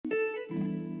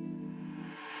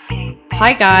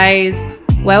Hi guys,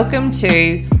 welcome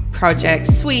to Project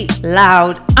Sweet,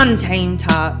 Loud, Untamed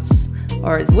Tarts,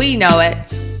 or as we know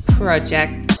it,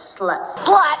 Project Slut.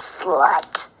 Slut.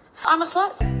 Slut. I'm a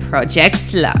slut. Project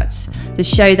Slut, the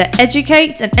show that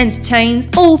educates and entertains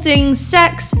all things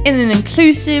sex in an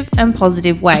inclusive and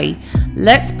positive way.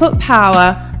 Let's put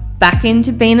power back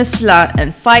into being a slut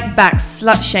and fight back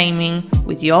slut shaming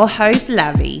with your host,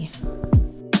 Lavi.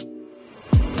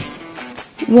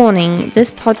 Warning,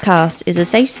 this podcast is a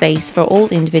safe space for all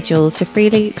individuals to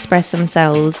freely express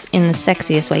themselves in the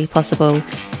sexiest way possible.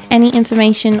 Any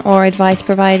information or advice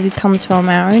provided comes from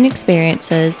our own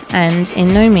experiences and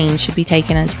in no means should be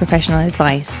taken as professional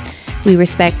advice. We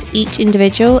respect each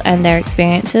individual and their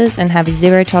experiences and have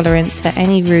zero tolerance for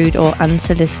any rude or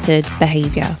unsolicited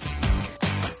behaviour.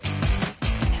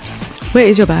 Where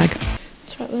is your bag?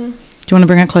 It's right there. Do you want to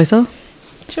bring it closer?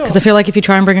 Sure. Because I feel like if you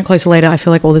try and bring it closer later, I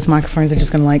feel like all these microphones are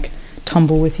just going to like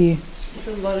tumble with you. It's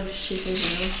a lot of shit in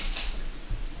here.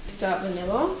 Start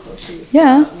vanilla or should we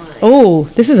Yeah. start like... Oh,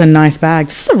 this is a nice bag.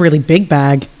 This is a really big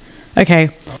bag. Okay,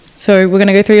 so we're going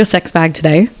to go through your sex bag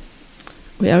today.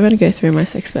 We are going to go through my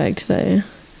sex bag today.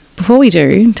 Before we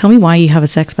do, tell me why you have a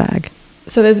sex bag.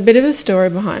 So there's a bit of a story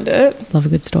behind it. Love a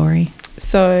good story.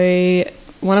 So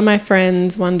one of my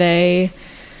friends one day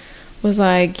was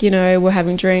like, you know, we're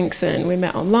having drinks and we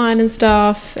met online and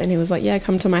stuff, and he was like, yeah,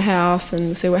 come to my house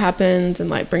and see what happens and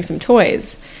like bring some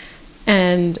toys.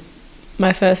 And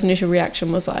my first initial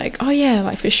reaction was like, oh yeah,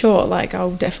 like for sure, like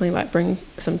I'll definitely like bring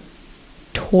some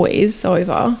toys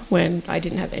over, when I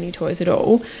didn't have any toys at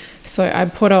all. So I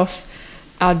put off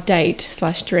our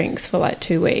date/drinks for like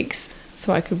 2 weeks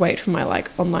so I could wait for my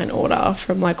like online order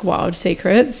from like Wild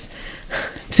Secrets.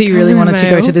 So you really wanted to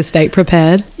go to this date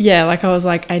prepared? Yeah, like I was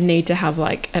like, I need to have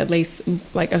like at least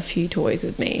like a few toys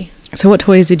with me. So what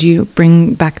toys did you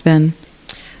bring back then?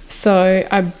 So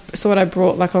what I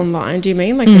brought like online, do you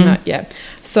mean like in that? Yeah.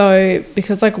 So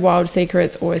because like Wild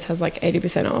Secrets always has like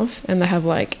 80% off and they have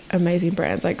like amazing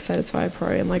brands like Satisfy Pro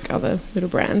and like other little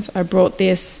brands, I brought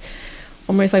this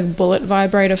almost like bullet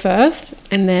vibrator first,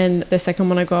 and then the second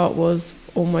one I got was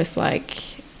almost like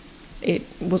a,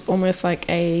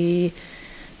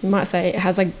 you might say it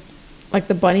has like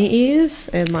the bunny ears,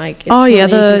 and like it's you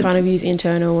can kind of use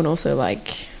internal and also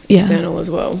like external as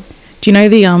well. Do you know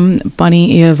the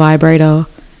bunny ear vibrator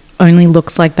only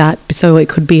looks like that so it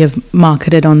could be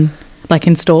marketed on like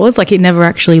in stores? Like it never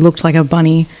actually looked like a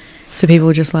bunny, so people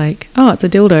were just like, oh, it's a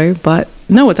dildo, but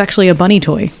no, it's actually a bunny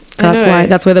toy. So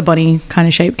that's where the bunny kind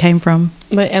of shape came from.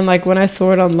 And like when I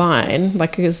saw it online,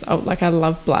 like because I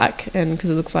love black and because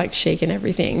it looks like chic and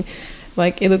everything,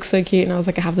 like it looks so cute, and I was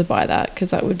like, I have to buy that because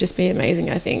that would just be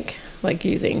amazing, I think, like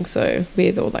using so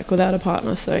with or like without a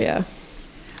partner. So yeah.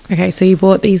 Okay, so you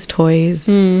bought these toys,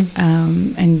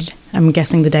 and I'm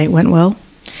guessing the date went well.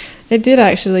 It did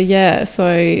actually, yeah.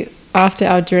 So after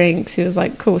our drinks, he was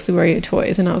like, cool, so where are your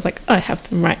toys? And I was like, I have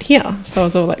them right here. So I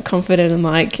was all like confident and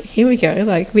like, here we go,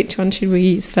 like which one should we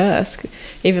use first?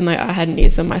 Even though I hadn't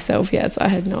used them myself yet, so I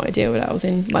had no idea what I was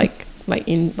in, like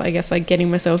I guess like getting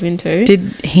myself into. Did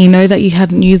he know that you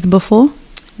hadn't used them before?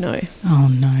 No. Oh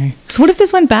no. So what if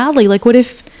this went badly? Like what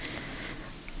if...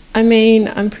 I mean,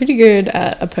 I'm pretty good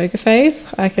at a poker face.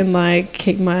 I can like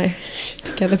keep my shit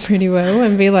together pretty well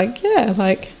and be like, yeah,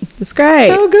 like it's great.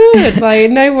 It's all good.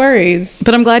 Like no worries.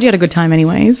 But I'm glad you had a good time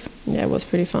anyways. Yeah, it was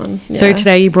pretty fun. Yeah. So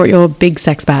today you brought your big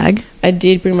sex bag. I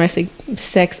did bring my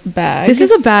sex bag. This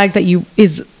is a bag that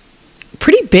is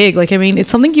pretty big. Like, I mean,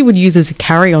 it's something you would use as a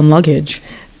carry-on luggage.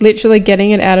 Literally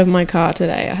getting it out of my car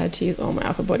today, I had to use all my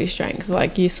upper body strength.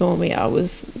 Like you saw me, I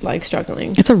was like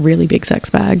struggling. It's a really big sex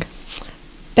bag.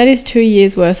 That is 2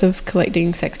 years worth of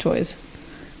collecting sex toys.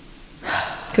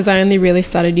 Because I only really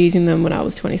started using them when I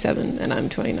was 27 and I'm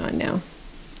 29 now.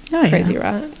 Oh, crazy,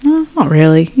 yeah. right? Not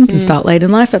really. You can start late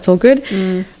in life. That's all good.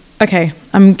 Okay,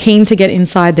 I'm keen to get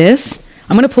inside this.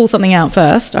 I'm going to pull something out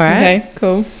first, all right? Okay,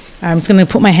 cool. I'm just going to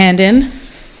put my hand in.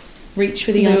 Reach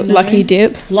for the lucky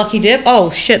dip. Lucky dip. Oh,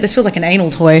 shit. This feels like an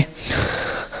anal toy.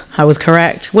 I was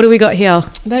correct. What do we got here?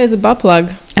 That is a butt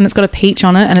plug. And it's got a peach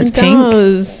on it and it's pink.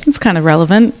 Does. It's kind of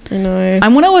relevant. I know. I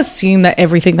want to assume that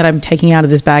everything that I'm taking out of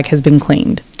this bag has been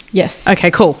cleaned. Yes. Okay,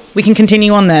 cool. We can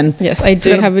continue on then. Yes, I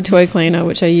do have a toy cleaner,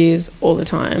 which I use all the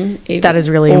time. That is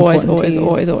really important.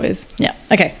 Always. Yeah.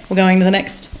 Okay, we're going to the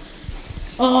next.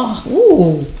 Oh,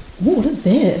 ooh, what is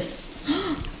this?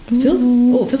 It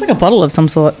feels like a bottle of some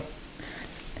sort.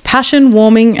 Passion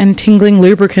warming and tingling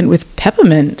lubricant with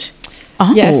peppermint.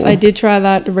 Oh. Yes, I did try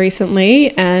that recently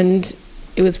and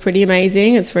it was pretty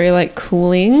amazing. It's very like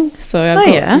cooling. So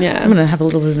I'm going to have a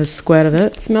little bit of a squirt of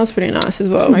it. It smells pretty nice as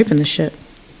well. Open this shit.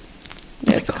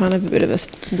 Yeah, it's kind of a bit of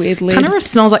a weird lid. Kind of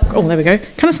smells like, oh, there we go.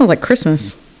 Kind of smells like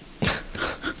Christmas.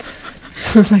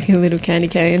 Like a little candy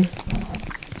cane.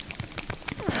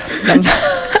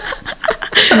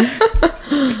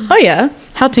 Oh, yeah.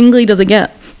 How tingly does it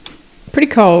get? Pretty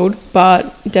cold,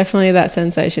 but definitely that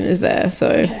sensation is there. So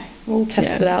Okay, we'll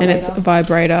test it out and later. it's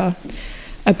vibrator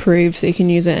approved, so you can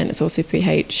use it, and it's also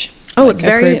pH. Oh, like, it's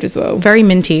very approved as well. Very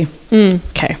minty.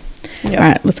 Okay. Yep. All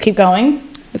right, let's keep going.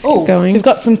 Let's keep going. We've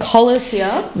got some collars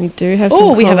here. We do have some.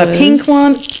 Oh, we have a pink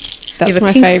one. That's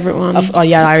my favourite one. Oh,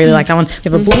 yeah, I really like that one.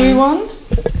 We have a blue one.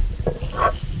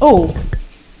 Oh,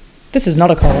 this is not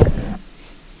a collar.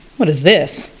 What is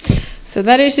this? So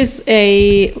that is just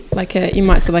you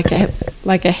might say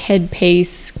like a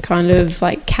headpiece, kind of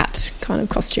like cat kind of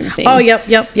costume thing. Oh, yep.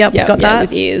 Got that.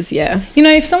 With ears, yeah. You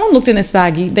know, if someone looked in this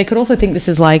bag, they could also think this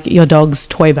is like your dog's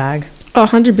toy bag. Oh,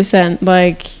 100%.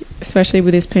 Like, especially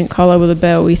with this pink collar with a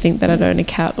bell, we think that I'd own a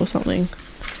cat or something.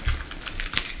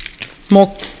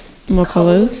 More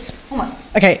collars.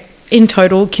 Okay, in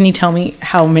total, can you tell me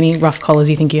how many rough collars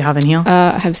you think you have in here?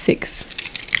 I have 6.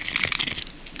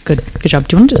 Good job.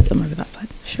 Do you want to just put them over that side?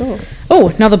 Sure. Oh,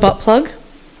 another butt plug.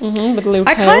 Mm-hmm, with a little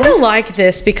I tail. kind of like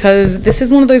this because this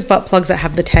is one of those butt plugs that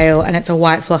have the tail and it's a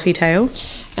white fluffy tail.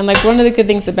 And like one of the good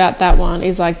things about that one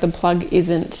is like the plug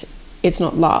it's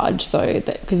not large, so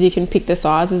that because you can pick the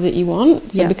sizes that you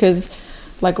want. So because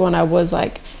like when I was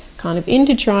like kind of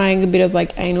into trying a bit of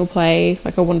like anal play,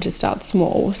 like I wanted to start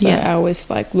small, so I always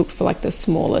like looked for like the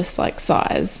smallest like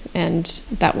size, and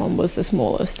that one was the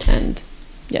smallest. And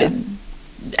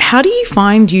How do you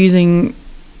find using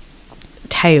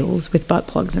tails with butt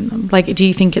plugs in them? Like, do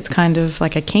you think it's kind of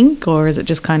like a kink, or is it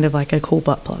just kind of like a cool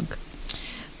butt plug?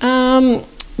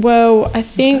 Well, I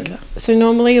think so.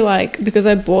 Normally, like because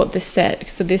I bought this set,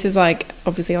 so this is like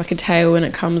obviously like a tail, and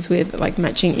it comes with like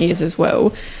matching ears as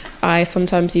well. I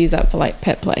sometimes use that for like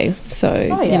pet play, so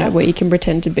you know where you can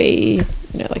pretend to be,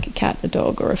 you know, like a cat, a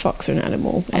dog, or a fox, or an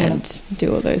animal, and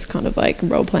do all those kind of like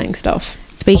role playing stuff.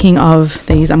 Speaking of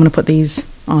these, I'm going to put these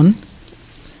on.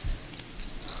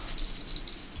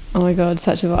 Oh my god,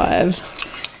 such a vibe.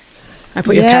 I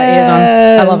put your cat ears on.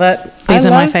 I love it. These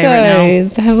are my favourite now.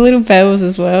 They have little bells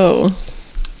as well.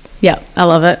 Yeah, I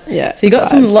love it. Yeah. So you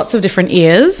got lots of different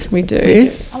ears. We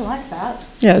do. I like that.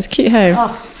 Yeah, it's cute, hey?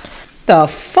 Oh, the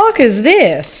fuck is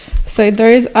this? So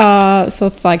those are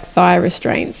sort of like thigh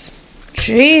restraints.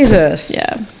 Jesus.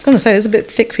 Yeah. I was going to say, it's a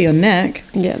bit thick for your neck.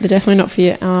 Yeah, they're definitely not for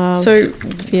your arms. So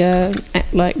for your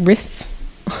like wrists.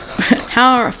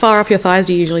 How far up your thighs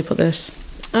do you usually put this?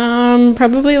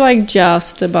 Probably like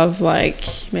just above, like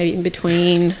maybe in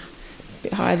between, a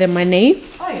bit higher than my knee.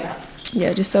 Oh yeah.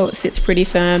 Yeah, just so it sits pretty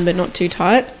firm but not too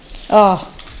tight.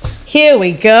 Oh, here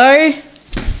we go.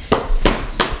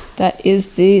 That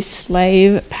is the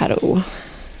slave paddle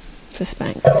for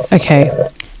Spanx. Okay.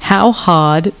 How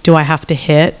hard do I have to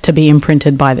hit to be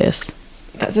imprinted by this?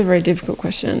 That's a very difficult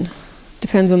question.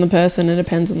 Depends on the person. It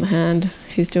depends on the hand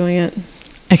who's doing it.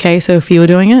 Okay, so if you were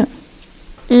doing it?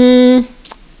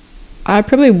 I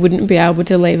probably wouldn't be able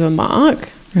to leave a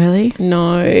mark. Really?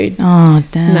 No. Oh,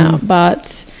 damn. No,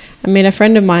 but I mean, a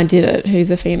friend of mine did it who's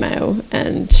a female,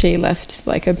 and she left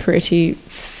like a pretty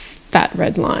fat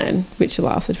red line, which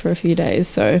lasted for a few days.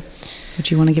 So,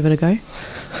 would you want to give it a go?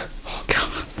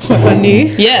 What, on you?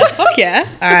 Yeah, fuck yeah.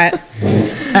 All right,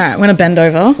 I'm going to bend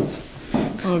over.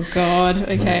 Oh, God.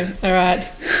 Okay, all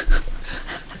right.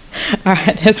 All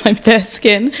right, there's my bare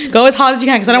skin. Go as hard as you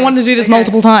can because I don't want to do this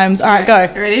multiple times. All right, go.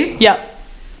 Ready? Yep.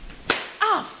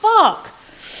 Ah, fuck.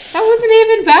 That wasn't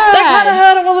even bad. That kind of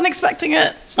hurt. I wasn't expecting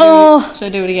it. Should I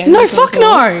do it again? No, fuck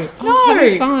no. I was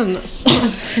having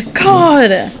fun.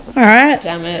 God. All right.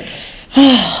 Damn it.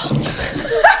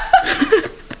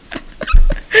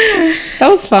 That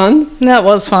was fun. That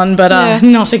was fun, but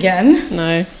not again.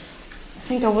 No.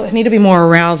 I think I need to be more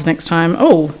aroused next time.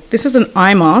 Oh, this is an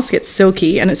eye mask. It's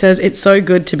silky, and it says, "It's so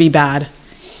good to be bad."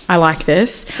 I like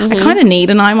this. I kind of need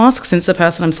an eye mask since the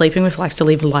person I'm sleeping with likes to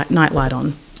leave night light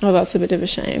on. Oh, that's a bit of a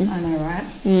shame. I know, right?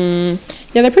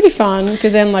 Yeah, they're pretty fun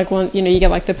because then, like, you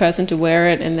get like the person to wear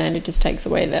it, and then it just takes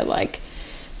away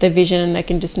their vision, and they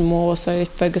can just more so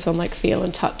focus on like feel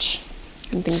and touch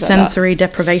and things Sensory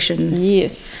deprivation.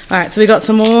 Yes. All right, so we got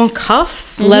some more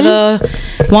cuffs, leather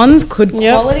ones, good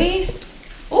quality.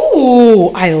 Ooh,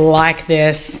 I like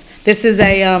this. This is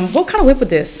a what kind of whip with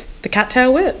this? The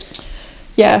cattail whips.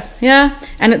 Yeah. Yeah,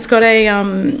 and it's got a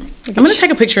I'm going to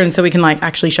take a picture and so we can like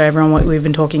actually show everyone what we've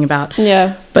been talking about.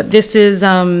 Yeah. But this is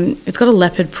it's got a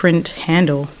leopard print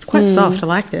handle. It's quite soft. I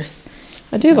like this.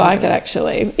 I do like it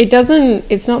actually.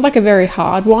 It's not like a very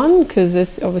hard one because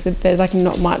there's like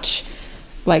not much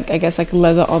like I guess like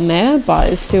leather on there,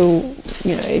 but it's still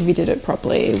you know, if you did it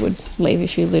properly, it would leave a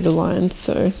few little lines.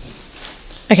 So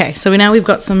Okay, so we've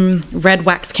got some red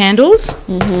wax candles.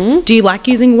 Mm-hmm. Do you like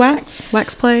using wax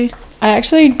play? I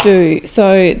actually do.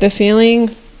 So the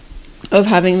feeling of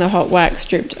having the hot wax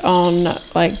dripped on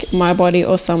like my body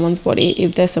or someone's body,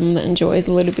 if there's someone that enjoys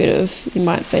a little bit of, you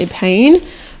might say, pain,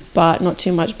 but not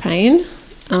too much pain.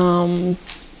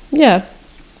 Yeah.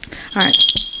 All right.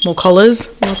 More collars.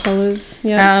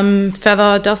 Yeah.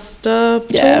 Feather duster. Tool?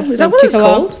 Yeah. Is that what it's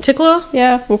called? Tickler?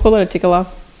 Yeah, we'll call it a tickler.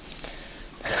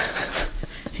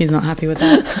 He's not happy with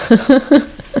that.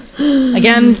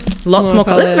 Again, lots more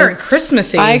colours. This is very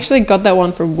Christmassy. I actually got that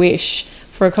one from Wish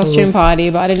for a costume party,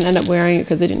 but I didn't end up wearing it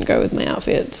because it didn't go with my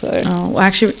outfit. So. Oh, well,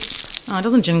 actually, it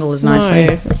doesn't jingle as nicely.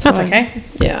 No, that's okay.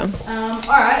 Yeah. All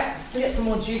right, we get some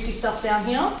more juicy stuff down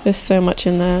here. There's so much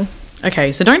in there.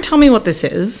 Okay, so don't tell me what this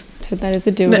is. So that is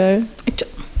a dildo.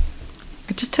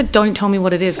 I just said don't tell me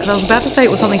what it is because I was about to say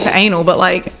it was something for anal, but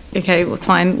like, okay, well, it's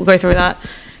fine. We'll go through that.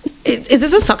 Is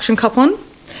this a suction cup one?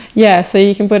 Yeah, so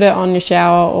you can put it on your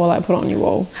shower or like put it on your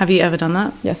wall. Have you ever done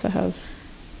that? Yes, I have.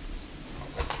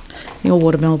 Your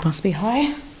water bill must be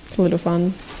high. It's a little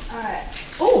fun. Alright.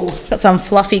 Oh, got some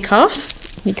fluffy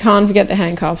cuffs. You can't forget the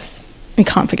handcuffs. You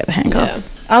can't forget the handcuffs.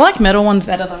 Yeah. I like metal ones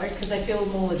better though because they feel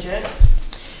more legit.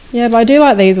 Yeah, but I do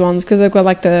like these ones because they've got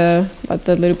like the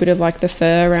little bit of like the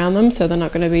fur around them, so they're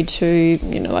not going to be too,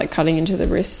 you know, like cutting into the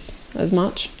wrists as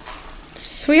much.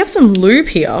 So we have some lube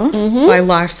here by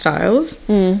Lifestyles.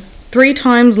 3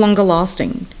 times longer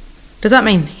lasting. Does that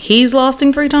mean he's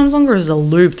lasting 3 times longer, or is the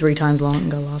lube 3 times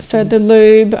longer lasting? So the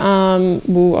lube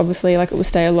will obviously like it will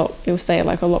stay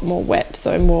like a lot more wet,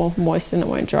 so more moist, and it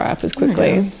won't dry up as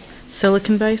quickly. Okay.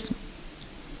 Silicone base.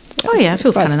 Yeah, it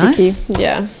feels kind of sticky. nice.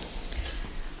 Yeah.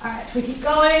 All right, we keep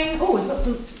going. Oh, we've got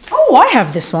some. Oh, I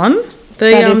have this one.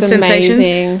 That is Sensations.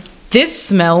 amazing. This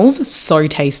smells so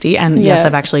tasty, and yes,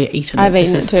 I've actually eaten it. I've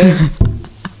eaten it too.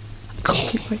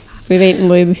 We've eaten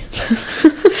lube.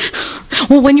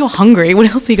 Well, when you're hungry, what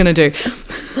else are you going to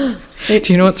do?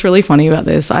 Do you know what's really funny about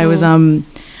this? I was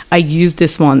I used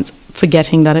this once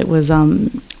forgetting that it was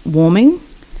warming,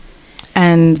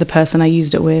 and the person I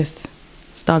used it with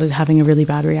started having a really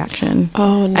bad reaction.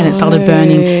 Oh no. And it started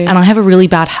burning, and I have a really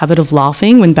bad habit of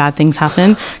laughing when bad things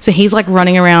happen. So he's like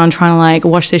running around trying to like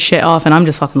wash this shit off, and I'm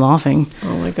just fucking laughing.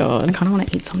 Oh my god. I kind of want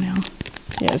to eat some now.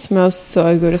 Yeah, it smells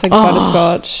so good. It's like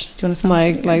butterscotch. Do you want to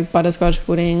smell like butterscotch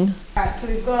pudding? Alright, so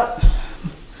we've got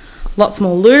lots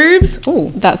more lubes.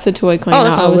 Oh, that's the toy cleaner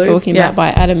that's I was talking about by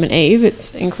Adam and Eve.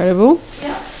 It's incredible.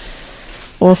 Yeah.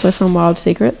 Also from Wild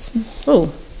Secrets.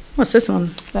 Oh, what's this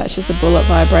one? That's just a bullet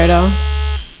vibrator.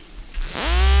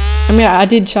 I mean, I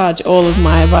did charge all of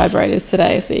my vibrators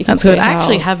today, so you can That's good. I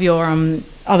actually have your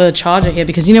other charger here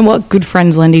because you know what? Good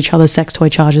friends lend each other sex toy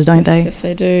chargers, don't they? Yes,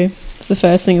 they do. It's the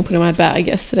first thing I put in my bag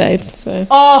yesterday. So.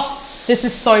 Oh, this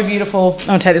is so beautiful. I'm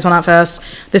going to take this one out first.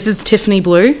 This is Tiffany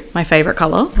blue, my favourite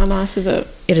colour. How nice is it?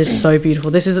 It is so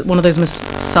beautiful. This is one of those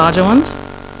massager ones.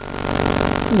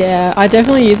 Yeah, I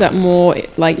definitely use that more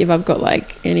like if I've got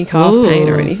like any calf pain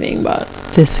or anything, but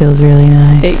this feels really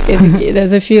nice.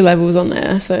 There's a few levels on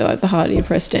there, so like the harder you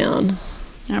press down.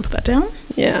 I'll put that down.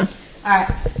 Yeah.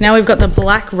 Alright. Now we've got the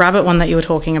black rabbit one that you were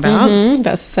talking about.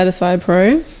 That's a Satisfy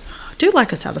Pro. I do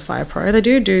like a Satisfy Pro. They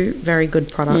do very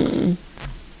good products.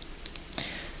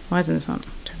 Why isn't this not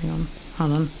turning on?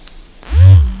 Hold on.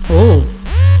 Oh.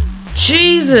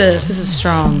 Jesus, this is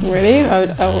strong. Really?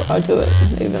 I'll do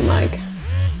it even like.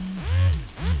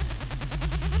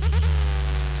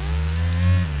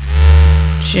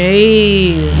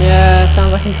 Jeez. Yeah,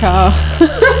 sounds like a car.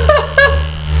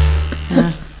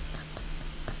 Yeah.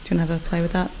 Do you want to have a play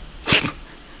with that?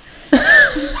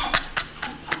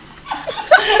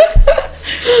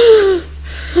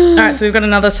 Alright, so we've got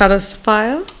another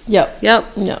Satisfier.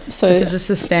 Yep. So this is just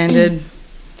a standard.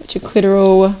 It's your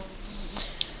clitoral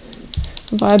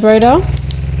vibrator.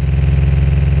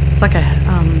 It's like a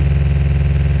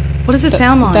what does it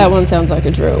sound like? That one sounds like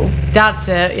a drill. That's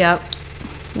it, yep.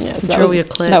 Yeah, so drill your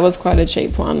clit. That was quite a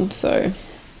cheap one, so.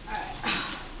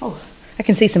 Oh, I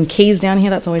can see some keys down here.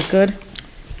 That's always good.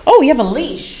 Oh, you have a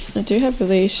leash. I do have a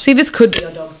leash. See, this could be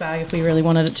our dog's bag if we really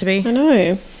wanted it to be. I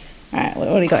know. All right, what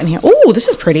do you got in here? Oh, this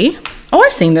is pretty. Oh,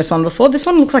 I've seen this one before. This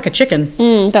one looks like a chicken.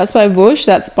 That's by Bush.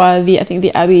 That's by I think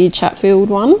the Abby Chatfield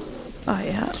one. Oh,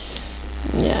 yeah.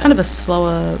 Yeah. It's kind of a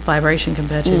slower vibration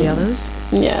compared to the others.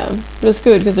 Yeah, but it's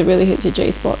good because it really hits your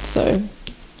G-spot, so.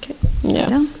 Okay. Yeah.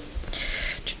 Down.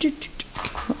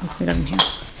 What we got in here?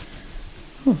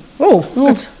 Oh.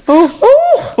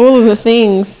 All of the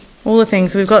things. All the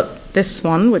things. So we've got this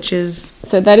one, which is...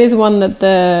 So that is one that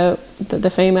the that the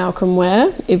female can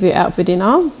wear if you're out for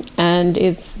dinner, and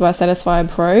it's by Satisfy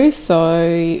Pro.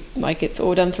 So like it's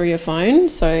all done through your phone.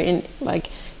 So in like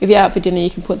if you're out for dinner, you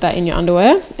can put that in your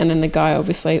underwear, and then the guy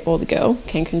obviously or the girl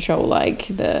can control like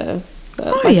the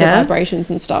vibrations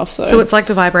and stuff. So it's like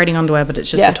the vibrating underwear, but it's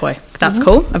just the toy. That's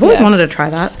cool. I've always wanted to try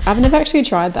that. I've never actually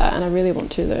tried that, and I really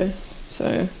want to though.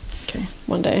 So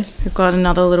one day. We've got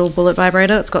another little bullet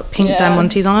vibrator. It's got pink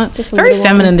diamantes on it. Just very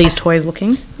feminine, these toys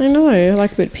looking. I know. I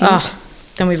like a bit pink.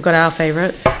 Then we've got our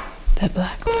favourite. The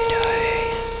Black Widow.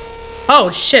 Oh,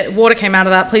 shit. Water came out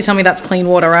of that. Please tell me that's clean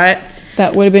water, right?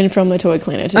 That would have been from the toy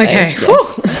cleaner today. Okay.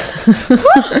 Yes.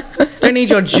 Don't need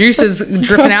your juices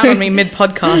dripping out on me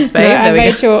mid-podcast, babe. No, I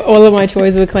made sure all of my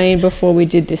toys were clean before we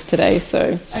did this today,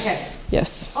 so... Okay.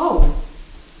 Yes. Oh,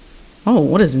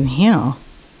 what is in here?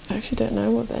 I actually don't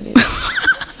know what that is.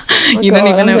 Oh you God, don't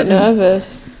even know I'm a bit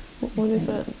nervous. What is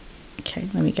that? Okay,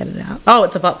 let me get it out. Oh,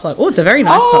 it's a butt plug. Oh, it's a very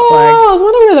nice butt plug. Oh, I was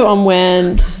wondering where that one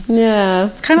went. Yeah.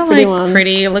 It's kind of like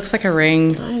pretty. It looks like a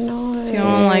ring. I know. You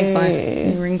know, like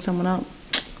you ring someone up.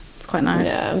 It's quite nice.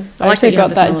 Yeah. I like actually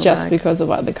got that just because of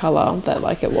like the colour that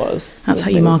like it was. That's how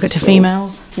you market to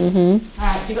females. Mm-hmm.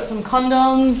 Alright, so you've got some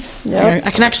condoms. Yep.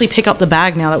 I can actually pick up the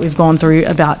bag now that we've gone through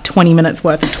about 20 minutes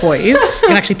worth of toys. I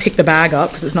can actually pick the bag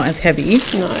up because it's not as heavy.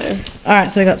 No.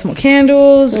 Alright, so we got some more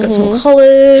candles, got some more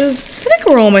collars. I think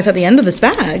we're almost at the end of this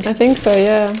bag. I think so,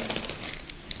 yeah.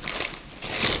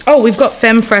 Oh, we've got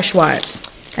Femme Fresh wipes.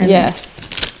 And yes.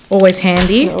 Always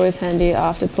handy. Always handy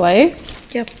after play.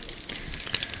 Yep.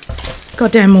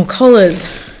 Goddamn, more collars.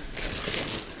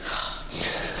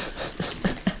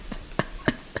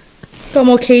 Got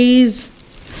more keys.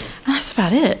 And that's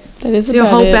about it. That is so about your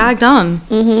whole it. bag done.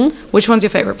 Mm-hmm. Which one's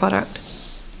your favourite product?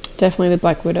 Definitely the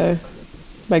Black Widow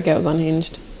by Girls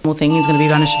Unhinged. One thing is going to be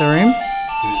vanished to the room.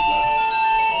 Who's that?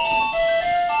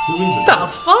 Who is What the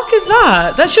fuck is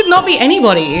that? That should not be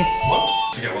anybody.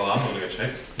 What? Okay, well, I'm gonna go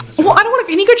check. Well, I don't want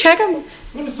to. Can you go check?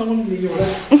 What is someone in your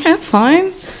way? Okay, that's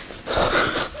fine.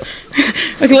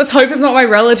 Okay, let's hope it's not my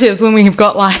relatives when we've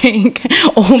got like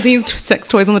all these sex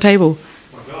toys on the table.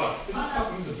 Oh my god. Who the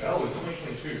fuck rings a bell? It's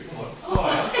 2022. Come on.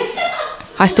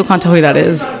 Oh, I still can't tell who that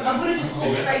is.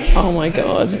 Oh my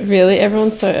god, really?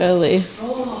 Everyone's so early.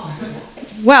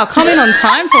 Wow, come in on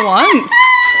time for once.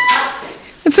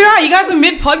 It's alright, you guys are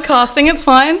mid-podcasting, it's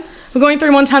fine. We're going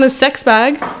through Montana's sex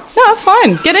bag. No, that's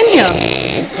fine. Get in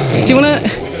here. Do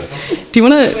you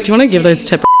wanna give those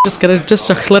tips?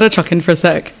 Just let her chuck in for a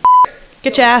sec.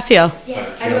 Get your ass here.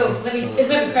 Yes, I will. Let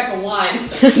me crack a wine.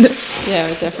 Yeah,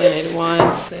 we definitely need wine.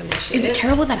 Is it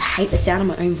terrible that I hate the sound of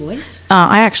my own voice?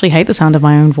 I actually hate the sound of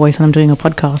my own voice and I'm doing a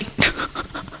podcast.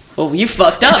 Oh, you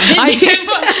fucked up, didn't I you? did.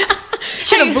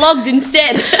 Should have vlogged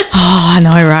instead. Oh, I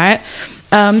know, right?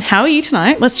 How are you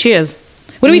tonight? Let's cheers.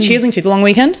 What are we cheersing to? The long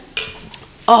weekend?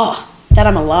 Oh, that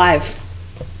I'm alive.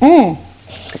 I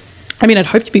mean, I'd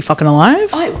hope to be fucking alive.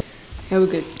 Oh, yeah, we're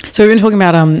good. So we've been talking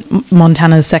about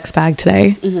Montana's sex bag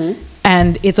today.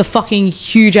 And it's a fucking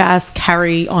huge ass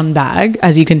carry-on bag,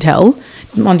 as you can tell.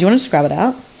 Mon, do you want to just grab it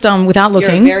out? Without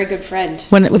looking. You're a very good friend.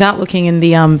 Without looking in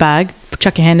the bag,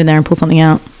 chuck your hand in there and pull something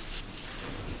out.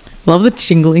 Love the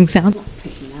jingling sound.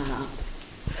 Picking that up.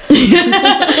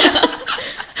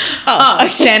 Oh,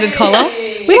 standard collar.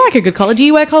 We like a good collar. Do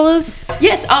you wear collars?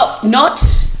 Yes. Oh, not.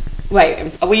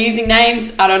 Wait, are we using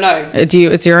names? I don't know.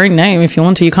 It's your own name if you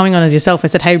want to. You're coming on as yourself. I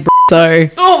said, hey, so.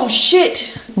 Oh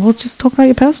shit. We'll just talk about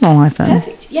your personal life then.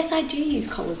 Perfect. Yes, I do use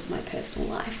collars in my personal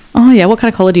life. Oh yeah, what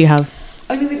kind of collar do you have?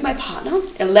 Only with my partner.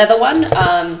 A leather one.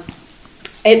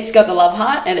 It's got the love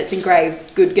heart and it's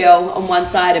engraved good girl on one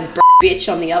side and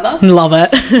bitch on the other. Love it.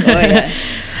 Oh yeah.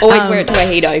 Always wear it to a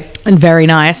heato. And very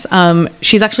nice.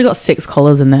 She's actually got 6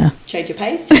 collars in there. Change your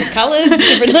pace, different colours,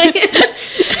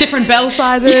 Different bell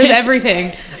sizes,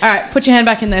 everything. All right, put your hand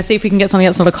back in there. See if we can get something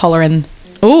that's not a collar in.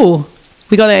 Ooh,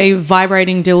 we got a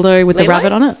vibrating dildo with the Lilo?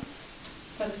 rabbit on it.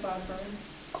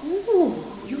 Ooh,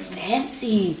 you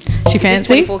fancy. She Is this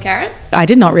fancy? 24 carat? I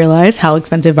did not realise how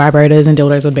expensive vibrators and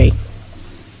dildos would be.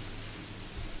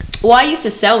 Well, I used to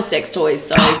sell sex toys,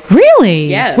 so... Really?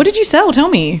 Yeah. What did you sell? Tell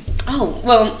me. Oh,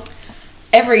 well,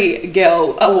 every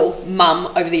girl, mum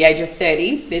over the age of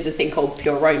 30, there's a thing called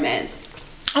Pure Romance.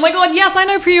 Oh my god, yes, I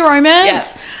know Pure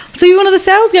Romance. Yeah. So you're one of the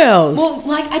sales girls. Well,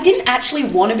 like, I didn't actually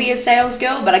want to be a sales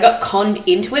girl, but I got conned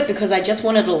into it because I just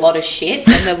wanted a lot of shit.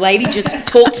 And the lady just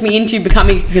talked me into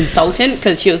becoming a consultant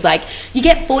because she was like, you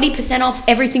get 40% off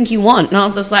everything you want. And I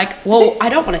was just like, well, I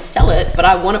don't want to sell it, but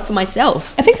I want it for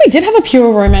myself. I think we did have a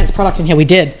Pure Romance product in here. We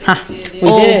did. We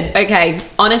did. Okay,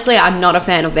 honestly, I'm not a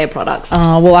fan of their products.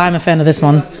 Well, I'm a fan of this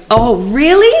one. Oh,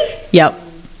 really? Yep.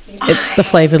 It's the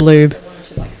flavoured lube.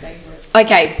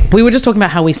 Okay, We were just talking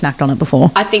about how we snacked on it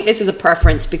before. I think this is a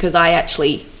preference because I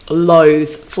actually loathe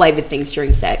flavored things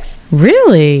during sex.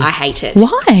 Really? I hate it.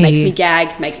 Why? Makes me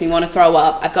gag, makes me want to throw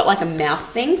up. I've got like a mouth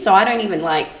thing, so I don't even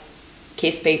like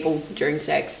kiss people during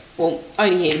sex. Well,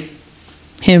 only him.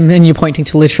 Him, and you're pointing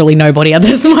to literally nobody at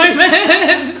this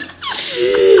moment.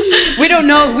 We don't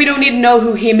know. We don't need to know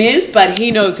who him is, but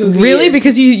he knows who he is. Really?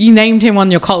 Because you named him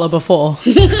on your collar before.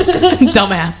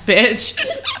 Dumbass bitch.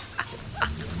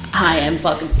 I am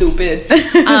fucking stupid.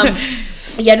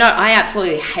 Yeah, no, I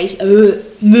absolutely hate.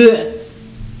 Bleh.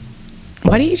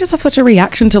 Why do you just have such a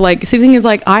reaction to like? See, the thing is,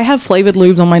 like, I have flavored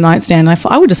lubes on my nightstand.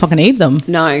 I would just fucking eat them.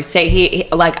 No, see,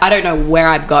 like, I don't know where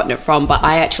I've gotten it from, but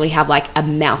I actually have like a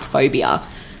mouth phobia.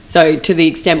 So to the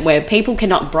extent where people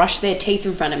cannot brush their teeth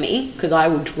in front of me because I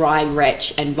will dry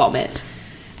retch and vomit.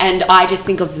 And I just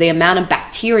think of the amount of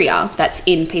bacteria that's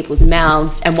in people's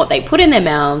mouths and what they put in their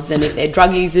mouths and if they're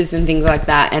drug users and things like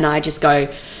that. And I just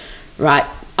go, right,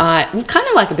 I'm kind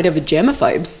of like a bit of a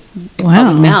germaphobe. Wow.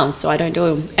 Public mouths, so I don't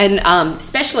do them. And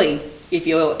especially if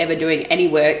you're ever doing any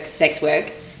work, sex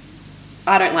work,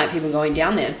 I don't like people going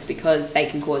down there because they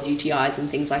can cause UTIs and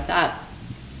things like that.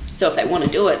 So if they want to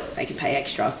do it, they can pay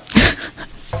extra.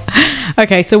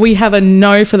 Okay, so we have a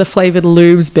no for the flavored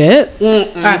lubes bit.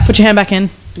 All right, put your hand back in.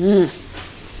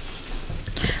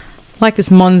 Like this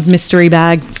Mon's mystery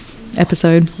bag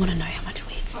episode. I want to know how much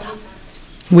weird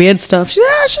stuff. Weird stuff.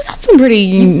 Yeah, she got some pretty.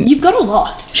 You've got a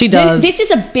lot. She does. This is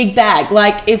a big bag.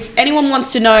 Like, if anyone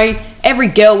wants to know, every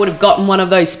girl would have gotten one of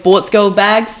those sports girl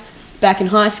bags back in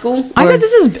high school. I said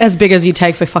this is as big as you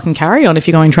take for fucking carry on if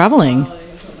you're going traveling.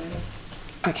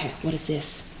 Okay, what is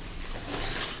this?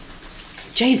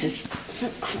 Jesus.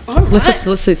 All right.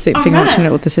 Let's see if you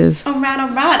know what this is. All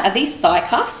right. Are these thigh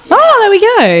cuffs? Oh, there we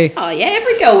go. Oh, yeah,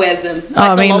 every girl wears them. Like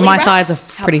I the mean, lolly my wraps. thighs are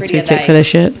How pretty pretty too are thick they? for this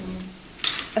shit.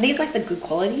 Are these like the good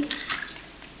quality?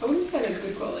 I wouldn't say they're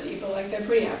good quality, but like they're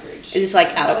pretty average. Is this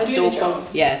like out of They do the store? job.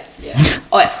 Yeah. Yeah.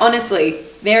 Oh, honestly,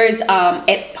 there is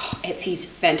Etsy's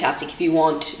fantastic if you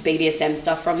want BDSM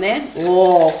stuff from there.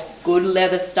 Oh, good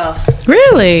leather stuff.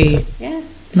 Really? Yeah.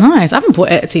 Nice. I haven't bought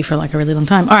Etsy for like a really long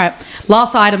time. All right,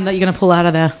 last item that you're going to pull out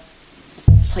of there.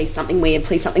 Please something weird.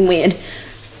 Please something weird.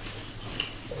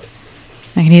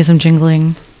 I can hear some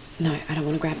jingling. No, I don't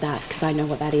want to grab that because I know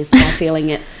what that is by feeling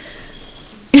it.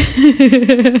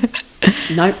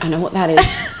 Nope, I know what that is.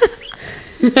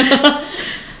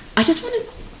 I just want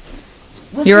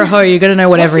to. You're a hoe. You got to know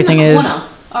what everything is. All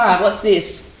right, what's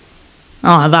this?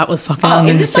 Oh, that was fucking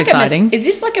Is this like exciting. is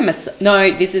this like a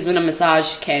No, this isn't a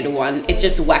massage candle one. It's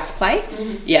just a wax plate.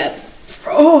 Yeah.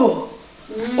 Oh.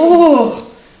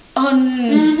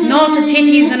 Not the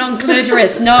titties and on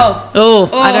clitoris. No.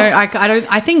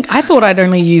 I thought I'd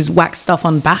only use wax stuff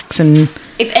on backs and.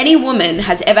 If any woman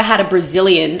has ever had a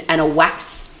Brazilian and a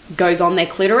wax goes on their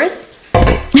clitoris,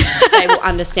 they will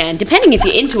understand. Depending if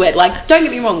you're into it. Like, don't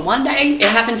get me wrong. One day it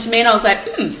happened to me and I was like,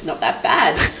 it's not that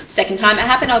bad. Second time it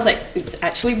happened, I was like, it's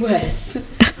actually worse.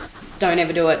 Don't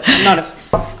ever do it.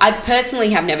 I personally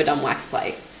have never done wax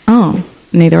play. Oh,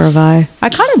 neither have I. I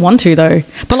kind of want to though,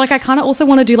 but like I kind of also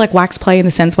want to do like wax play in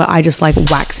the sense where I just like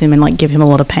wax him and like give him a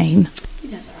lot of pain.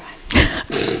 That's all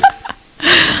right.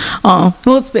 Oh,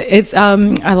 well, it's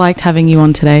I liked having you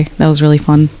on today. That was really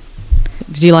fun.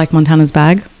 Did you like Montana's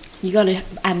bag? You got to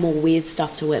add more weird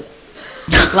stuff to it.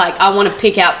 Like, I want to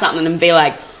pick out something and be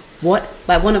like, what?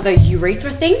 Like one of those urethra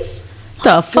things?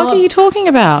 The fuck God. are you talking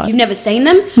about? You've never seen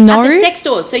them? No. At the sex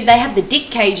stores. So they have the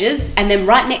dick cages, and then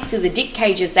right next to the dick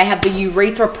cages, they have the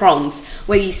urethra prongs,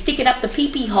 where you stick it up the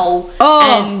pee-pee hole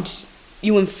and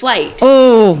you inflate.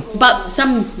 Oh. But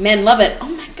some men love it. Oh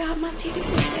my God, my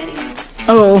titties are sweating.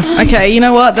 Oh, okay. You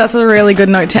know what? That's a really good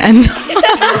note to end.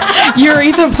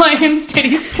 Urethra planes,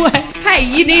 titty sweat. Hey,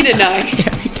 you need to know.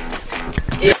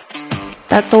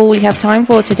 That's all we have time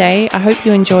for today. I hope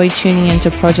you enjoyed tuning into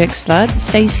Project Slut.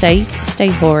 Stay safe, stay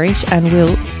whorish, and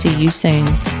we'll see you soon.